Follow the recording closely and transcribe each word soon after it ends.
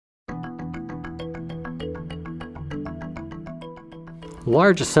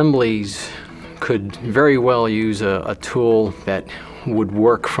Large assemblies could very well use a tool that would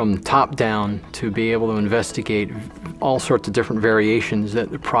work from top down to be able to investigate all sorts of different variations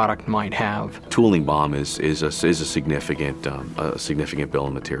that the product might have. Tooling BOM is a significant bill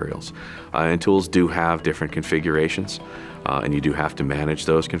of materials, and tools do have different configurations, and you do have to manage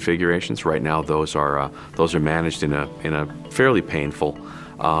those configurations. Right now, those are managed in a fairly painful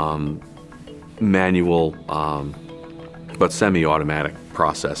manual but semi-automatic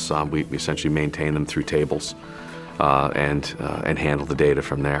process. We essentially maintain them through tables and handle the data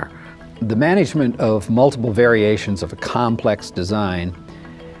from there. The management of multiple variations of a complex design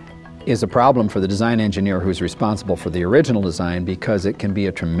is a problem for the design engineer who's responsible for the original design, because it can be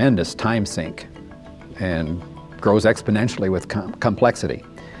a tremendous time sink and grows exponentially with complexity.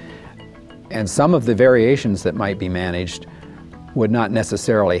 And some of the variations that might be managed would not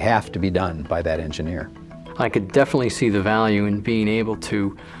necessarily have to be done by that engineer. I could definitely see the value in being able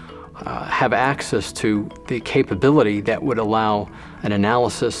to have access to the capability that would allow an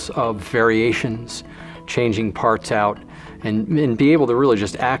analysis of variations, changing parts out, and be able to really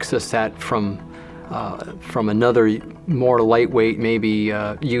just access that from another more lightweight, maybe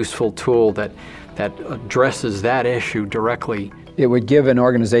useful tool that addresses that issue directly. It would give an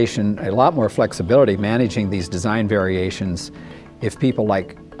organization a lot more flexibility managing these design variations if people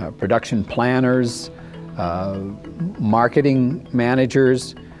like production planners, marketing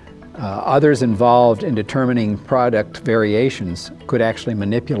managers, others involved in determining product variations could actually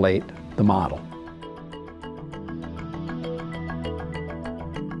manipulate the model.